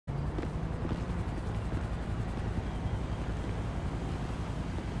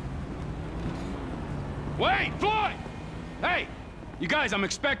Wait, Floyd! Hey, you guys, I'm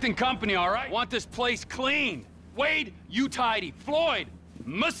expecting company, all right? Want this place clean. Wade, you tidy. Floyd,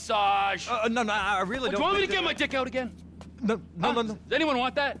 massage. No, I really don't. Do you want me to get my dick out again? No. Does anyone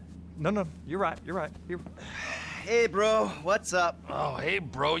want that? No, you're right. Hey, bro, what's up? Oh, hey,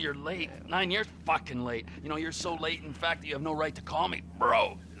 bro, you're late. 9 years fucking late. You know, you're so late, in fact, that you have no right to call me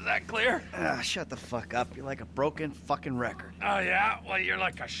bro. Is that clear? Shut the fuck up. You're like a broken fucking record. Oh, yeah? Well, you're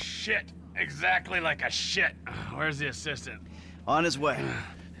like a shit. Exactly like a shit. Where's the assistant? On his way.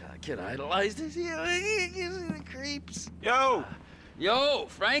 Kid idolized us. The creeps. Yo,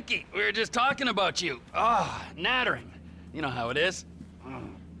 Frankie, we were just talking about you. Oh, nattering. You know how it is.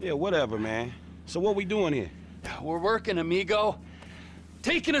 Yeah, whatever, man. So what we doing here? We're working, amigo.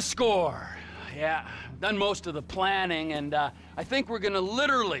 Taking a score. Yeah, done most of the planning, and I think we're gonna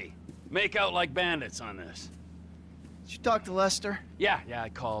literally make out like bandits on this. Did you talk to Lester? Yeah, I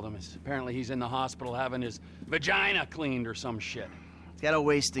called him. Apparently he's in the hospital having his vagina cleaned or some shit. He's got a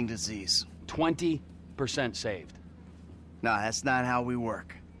wasting disease. 20% saved. No, that's not how we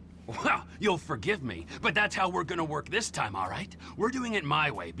work. Well, you'll forgive me, but that's how we're gonna work this time, all right? We're doing it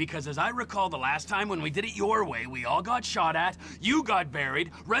my way, because as I recall the last time when we did it your way, we all got shot at, you got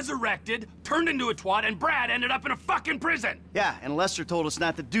buried, resurrected, turned into a twat, and Brad ended up in a fucking prison! Yeah, and Lester told us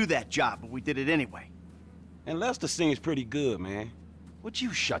not to do that job, but we did it anyway. And Lester seems pretty good, man. Would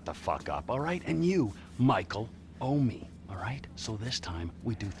you shut the fuck up, all right? And you, Michael, owe me, all right? So this time,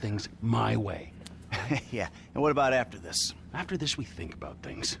 we do things my way. Yeah, and what about after this? After this, we think about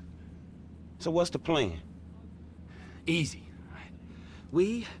things. So what's the plan? Easy.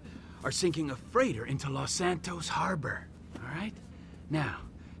 We are sinking a freighter into Los Santos Harbor, all right? Now,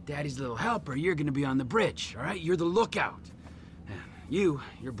 Daddy's little helper, you're gonna be on the bridge, all right? You're the lookout. You're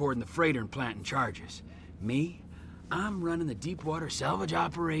boarding the freighter and planting charges. Me, I'm running the deep water salvage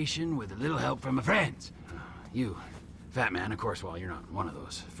operation with a little help from my friends. You, fat man, of course, well, you're not one of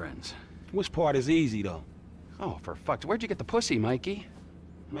those friends. Which part is easy, though? Oh, for fuck's... Where'd you get the pussy, Mikey?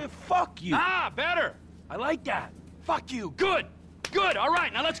 Man, fuck you. Ah, better! I like that. Fuck you. Good. Good. All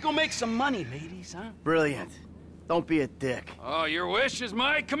right, now let's go make some money, ladies, huh? Brilliant. Don't be a dick. Oh, your wish is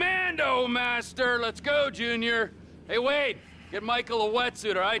my commando, master. Let's go, Junior. Hey, Wade, get Michael a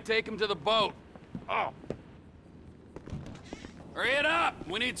wetsuit, all right? Take him to the boat. Oh. Hurry it up.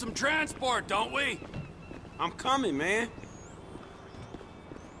 We need some transport, don't we? I'm coming, man.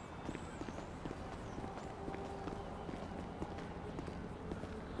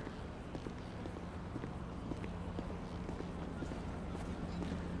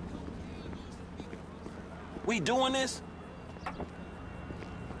 We doing this?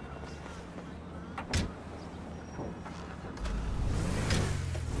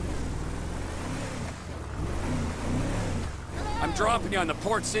 I'm dropping you on the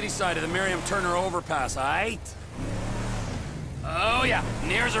Port City side of the Miriam Turner overpass, all right? Oh, yeah.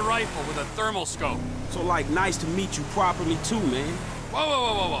 And here's a rifle with a thermal scope. So, like, nice to meet you properly, too, man.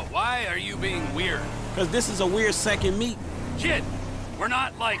 Whoa. Why are you being weird? Because this is a weird second meet. Kid, we're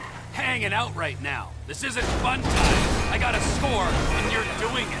not, like, hanging out right now. This isn't fun time. I got a score, and you're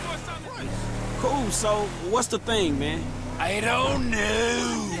doing it. Cool, so what's the thing, man? I don't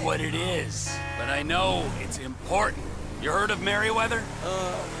know what it is, but I know it's important. You heard of Merryweather?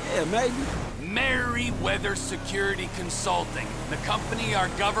 Yeah, maybe. Merryweather Security Consulting, the company our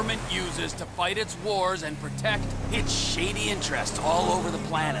government uses to fight its wars and protect its shady interests all over the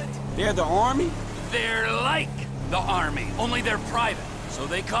planet. They're the army? They're like the army, only they're private, so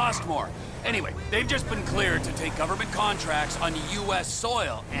they cost more. Anyway, they've just been cleared to take government contracts on U.S.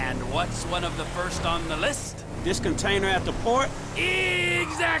 soil, and what's one of the first on the list? This container at the port?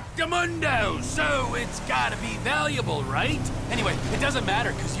 Exactamundo! So it's gotta be valuable, right? Anyway, it doesn't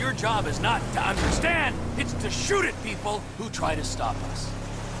matter, because your job is not to understand, it's to shoot at people who try to stop us.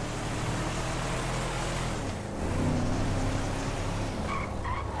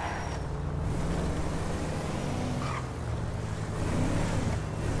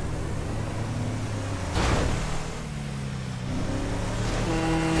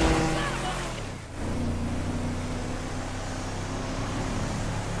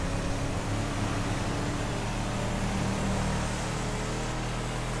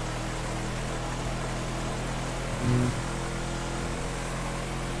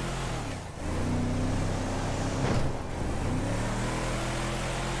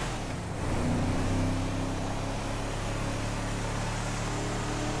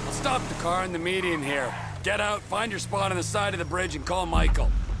 Stop the car in the median here. Get out, find your spot on the side of the bridge, and call Michael.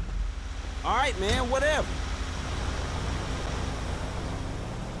 All right, man, whatever.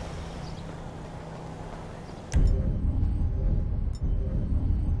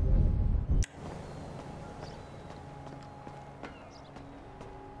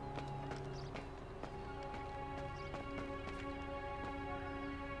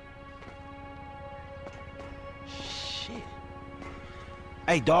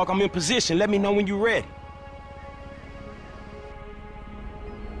 Hey, dog, I'm in position. Let me know when you're ready.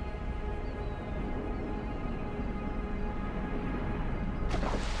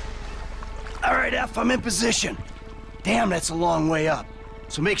 All right, F, I'm in position. Damn, that's a long way up.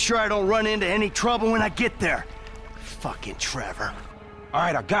 So make sure I don't run into any trouble when I get there. Fucking Trevor. All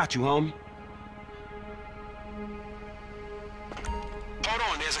right, I got you, homie. Hold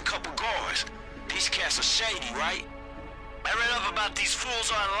on, there's a couple guards. These cats are shady, right? I read up about these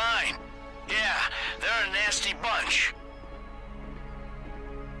fools online. Yeah, they're a nasty bunch.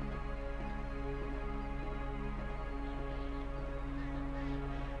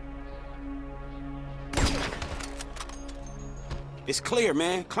 It's clear,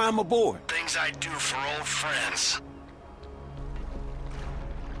 man. Climb aboard. Things I do for old friends.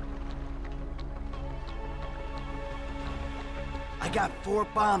 I got 4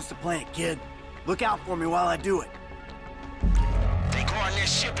 bombs to plant, kid. Look out for me while I do it. They guarding their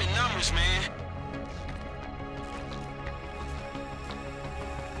ship in numbers, man.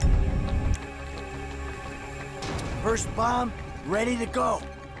 First bomb, ready to go.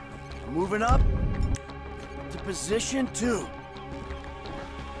 I'm moving up to position 2.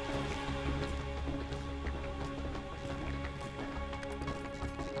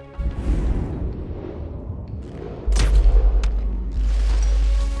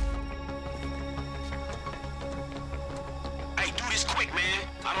 Hey, do this quick, man.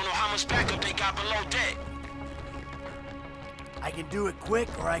 I don't know how much backup they got below deck. I can do it quick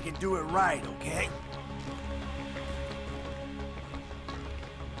or I can do it right, okay?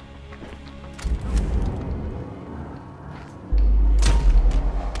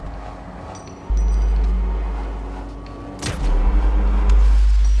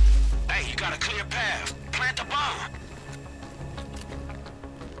 Hey, you got a clear path. Plant the bomb.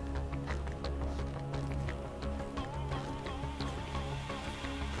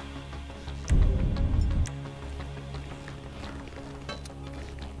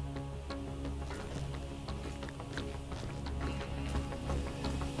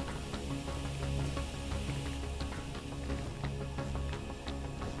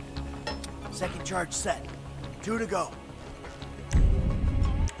 Second charge set. 2 to go.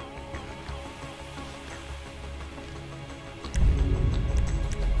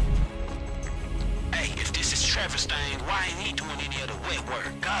 Hey, if this is Trevor's thing, why ain't he doing any of the wet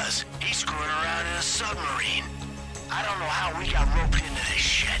work? Cuz, he's screwing around in a submarine. I don't know how we got roped into this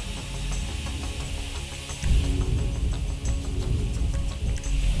shit.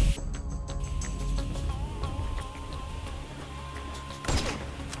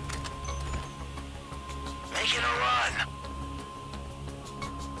 Making a run.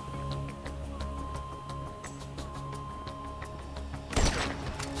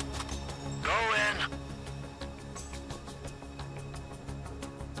 Go in.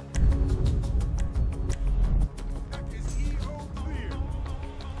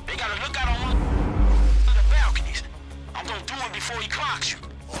 They got a lookout on one of the balconies. I'm gonna do it before he clocks you.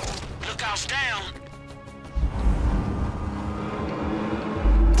 Lookout's down.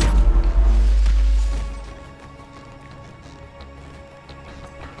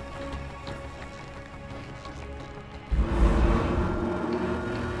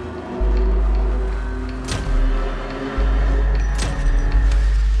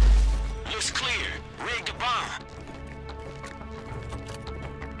 Looks clear. Rig the bomb.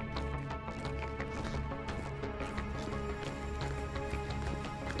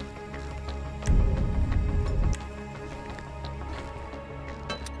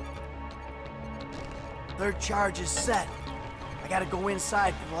 Third charge is set. I gotta go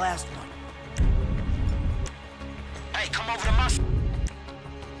inside for the last one. Hey, come over to my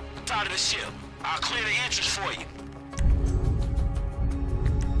side of the ship. I'll clear the entrance for you.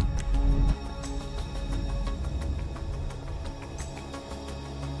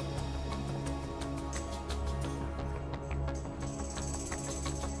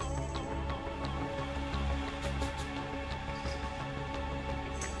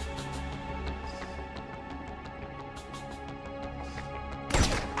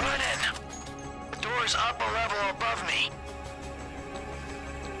 Run in. Door's up a level above me.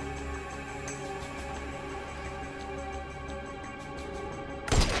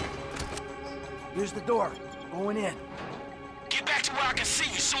 Here's the door. Going in. Get back to where I can see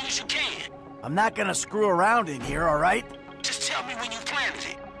you as soon as you can. I'm not gonna screw around in here, all right? Just tell me when you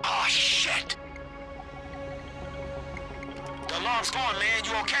planted it. Oh, shit. The alarm's going, man.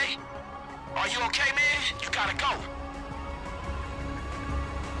 You okay? Are you okay, man? You gotta go.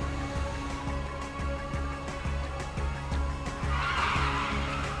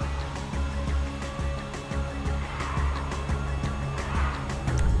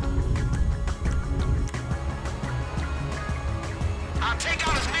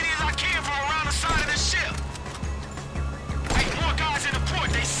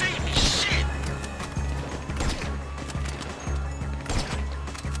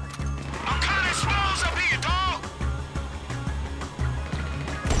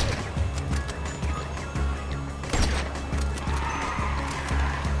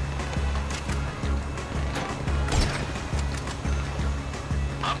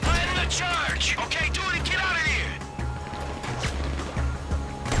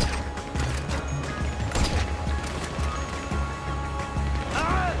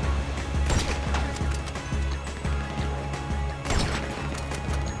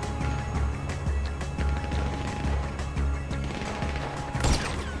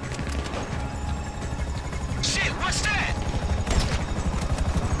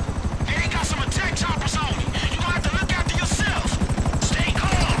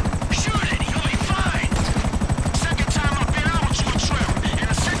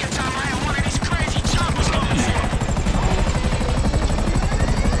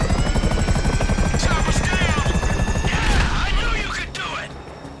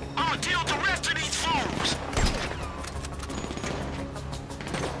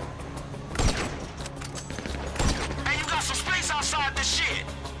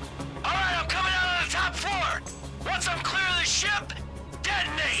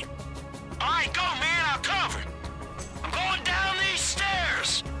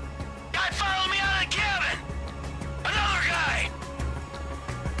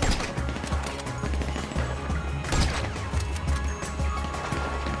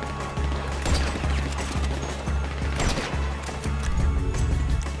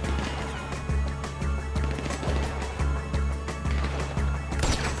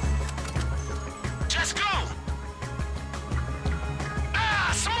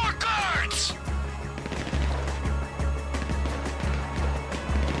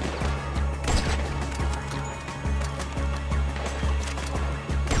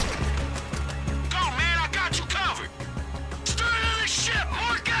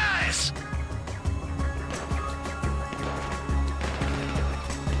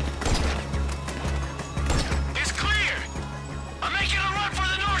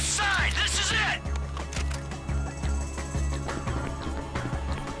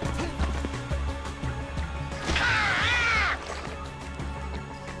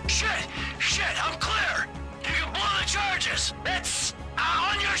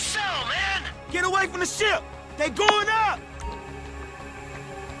 Get away from the ship! They going up!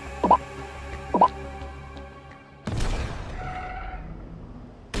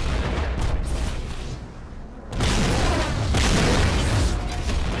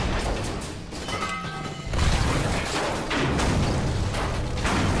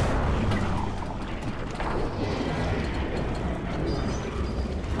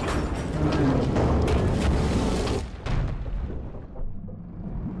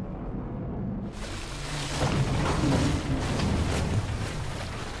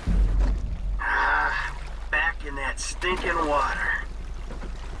 Stinking water.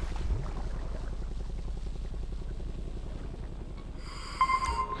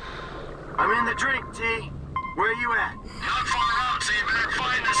 I'm in the drink, T. Where you at? Not far out, so you better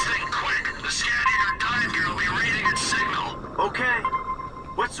find this thing quick. The scat eater dive gear will be reading its signal. Okay.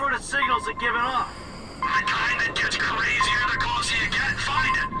 What sort of signal's it giving off? The kind that gets crazier the closer you get.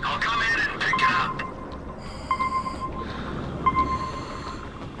 Find it. I'll come in and pick it up.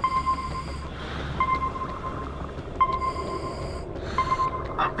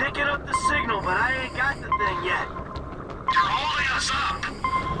 I'm picking up the signal, but I ain't got the thing yet. You're holding us up.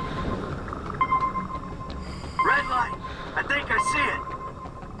 Red light. I think I see it.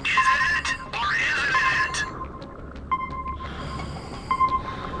 Is it or isn't it?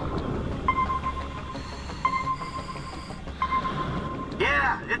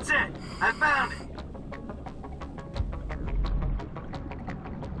 Yeah, it's it. I found it.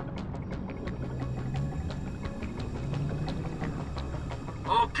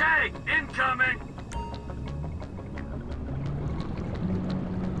 Okay, incoming!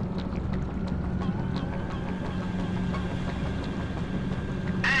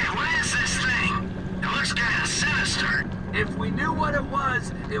 Hey, what is this thing? It looks kinda sinister. If we knew what it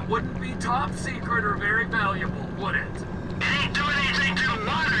was, it wouldn't be top secret or very valuable, would it? It ain't doing anything to the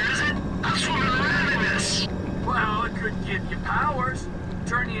water, is it? I'm swimming around in this. Well, it could give you powers,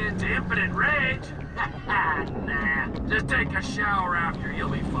 turn you into impotent rage. Nah, just take a shower after, you'll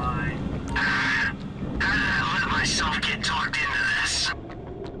be fine. How did I let myself get talked into this?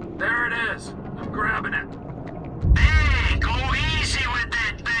 There it is. I'm grabbing it. Hey, go easy with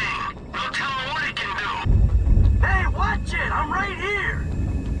that thing. Don't tell me what it can do. Hey, watch it! I'm right here!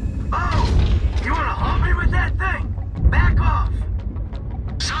 Oh! You wanna hump me with that thing? Back off!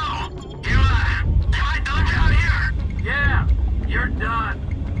 So, am I done down here? Yeah, you're done.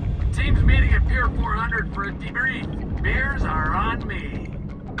 Team's meeting at Pier 400 for a debrief. Beers are on me.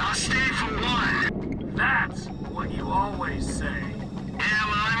 I'll stay for one. That's what you always say. Yeah,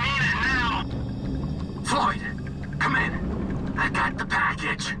 well, I mean it now. Floyd, come in. I got the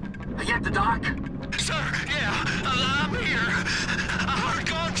package. Are you at the dock? Sir, yeah, I'm here. I heard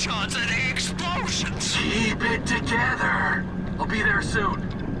gunshots and explosions. Keep it together. I'll be there soon.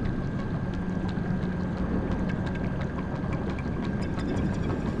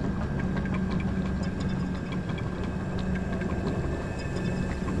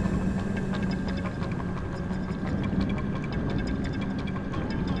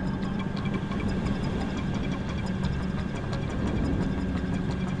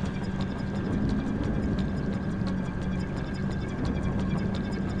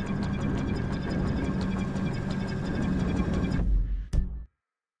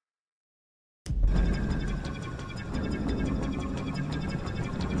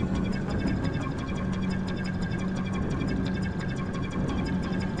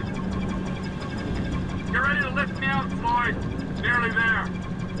 You're ready to lift me out, Floyd. Nearly there.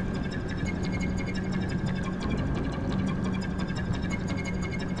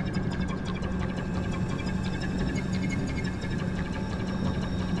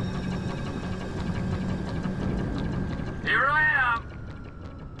 Here I am.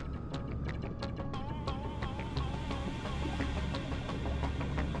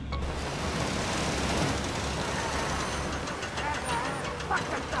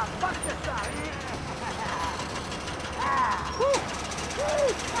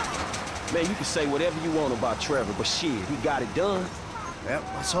 Man, you can say whatever you want about Trevor, but shit, he got it done. Yep,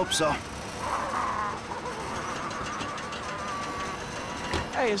 let's hope so.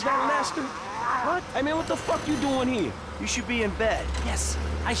 Hey, is that Lester? What? Hey, man, what the fuck you doing here? You should be in bed. Yes,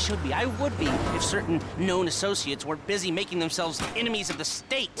 I should be. I would be if certain known associates weren't busy making themselves enemies of the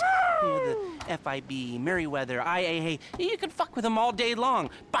state. You know, the FIB, Merryweather, IAA. You can fuck with them all day long.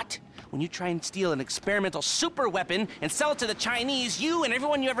 But when you try and steal an experimental super weapon and sell it to the Chinese, you and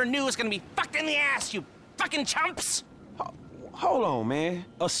everyone you ever knew is gonna be fucked in the ass, you fucking chumps! Hold on, man.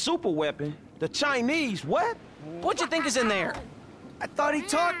 A super weapon? The Chinese, what? What you think is in there? I thought he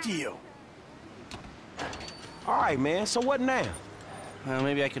talked to you. All right, man, so what now? Well,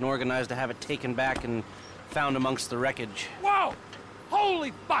 maybe I can organize to have it taken back and found amongst the wreckage. Whoa!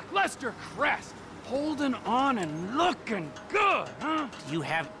 Holy fuck, Lester Crest! Holding on and looking good, huh? Do you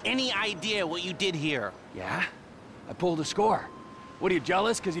have any idea what you did here? Yeah? I pulled a score. What, are you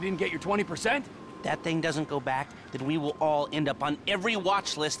jealous because you didn't get your 20%? That thing doesn't go back, then we will all end up on every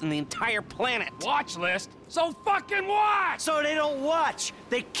watch list in the entire planet. Watch list? So fucking what? So they don't watch,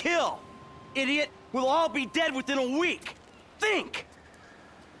 they kill. Idiot, we'll all be dead within a week. Think!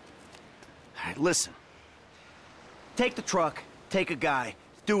 All right, listen. Take the truck, take a guy,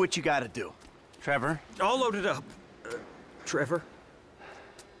 do what you gotta do. Trevor? All loaded up. Trevor?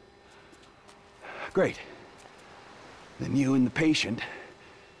 Great. Then you and the patient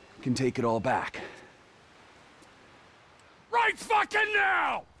can take it all back. Right fucking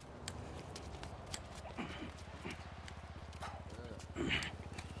now!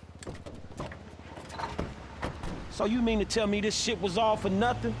 So you mean to tell me this shit was all for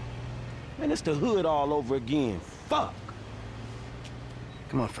nothing? Man, it's the hood all over again. Fuck.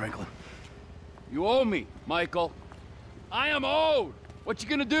 Come on, Franklin. You owe me, Michael. I am owed. What you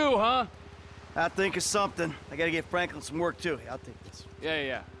gonna do, huh? I'll think of something. I gotta get Franklin some work, too. I'll take this.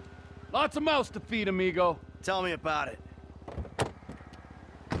 Yeah. Lots of mouths to feed, amigo. Tell me about it.